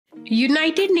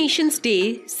United Nations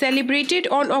Day celebrated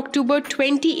on October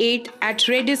 28 at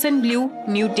Radisson Blu,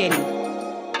 New Delhi.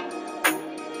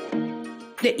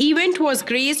 The event was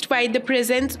graced by the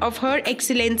presence of Her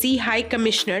Excellency High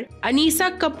Commissioner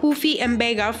Anisa Kapufi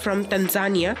Mbega from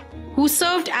Tanzania, who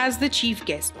served as the chief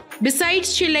guest. Besides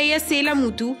Chileya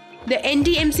Selamutu, the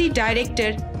NDMC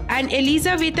director, and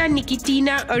Elizaveta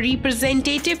Nikitina, a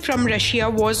representative from Russia,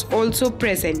 was also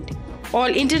present. All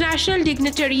international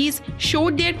dignitaries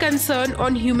showed their concern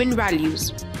on human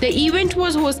values. The event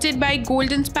was hosted by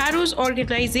Golden Sparrows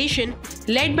organization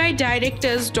led by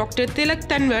directors Dr. Tilak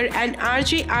Tanwar and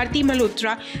RJ Aarti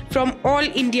Malhotra from All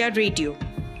India Radio.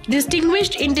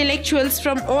 Distinguished intellectuals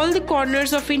from all the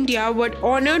corners of India were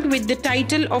honored with the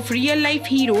title of real-life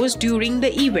heroes during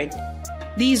the event.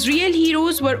 These real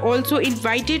heroes were also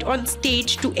invited on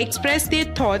stage to express their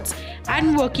thoughts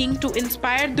and working to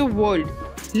inspire the world.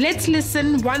 Let's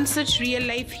listen one such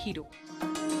real-life hero.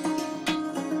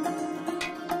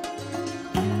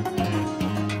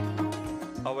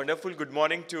 A wonderful good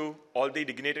morning to all the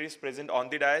dignitaries present on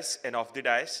the dais and off the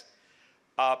dais.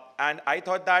 And I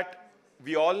thought that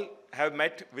we all have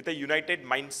met with a united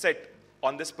mindset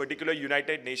on this particular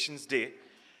United Nations Day.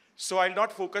 So I'll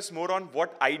not focus more on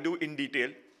what I do in detail,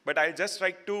 but I'll just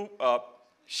like to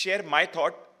share my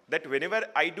thought that whenever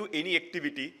I do any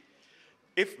activity,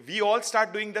 if we all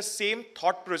start doing the same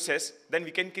thought process, then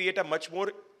we can create a much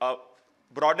more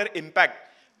broader impact,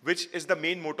 which is the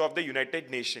main motto of the United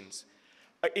Nations.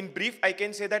 In brief, I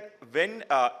can say that when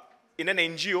in an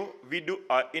NGO,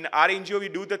 in our NGO, we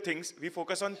do the things, we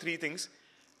focus on three things.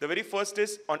 The very first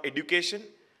is on education,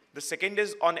 the second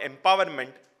is on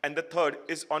empowerment, and the third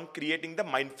is on creating the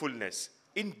mindfulness.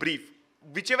 In brief,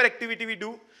 whichever activity we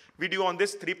do on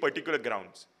these three particular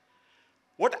grounds.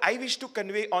 What I wish to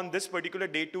convey on this particular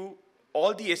day to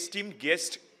all the esteemed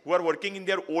guests who are working in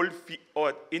their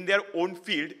own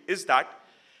field is that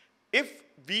if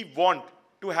we want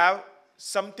to have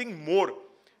something more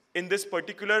in this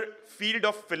particular field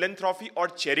of philanthropy or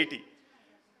charity,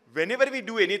 whenever we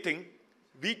do anything,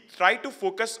 we try to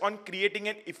focus on creating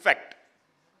an effect.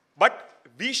 But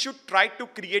we should try to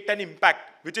create an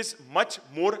impact which is much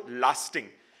more lasting.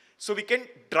 So we can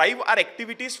drive our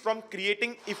activities from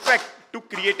creating effect to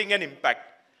creating an impact.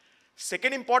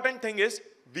 Second important thing is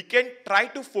we can try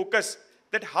to focus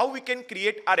that how we can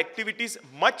create our activities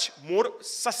much more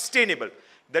sustainable.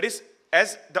 That is,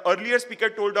 as the earlier speaker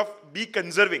told of be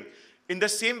conserving. In the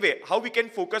same way, how we can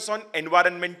focus on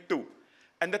environment too.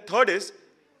 And the third is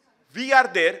we are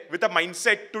there with a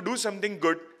mindset to do something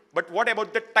good. But what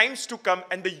about the times to come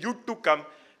and the youth to come?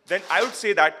 Then I would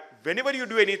say that whenever you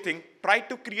do anything, try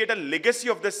to create a legacy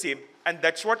of the same. And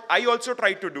that's what I also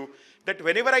try to do. That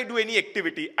whenever I do any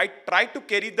activity, I try to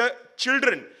carry the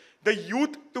children, the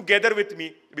youth together with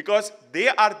me because they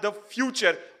are the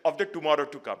future of the tomorrow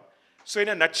to come. So in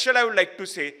a nutshell, I would like to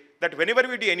say that whenever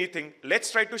we do anything,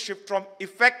 let's try to shift from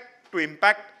effect to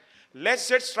impact. Let's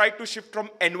just try to shift from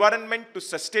environment to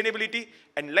sustainability,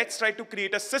 and let's try to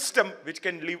create a system which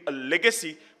can leave a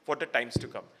legacy for the times to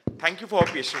come. Thank you for your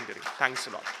patient hearing. Thanks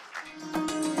a lot.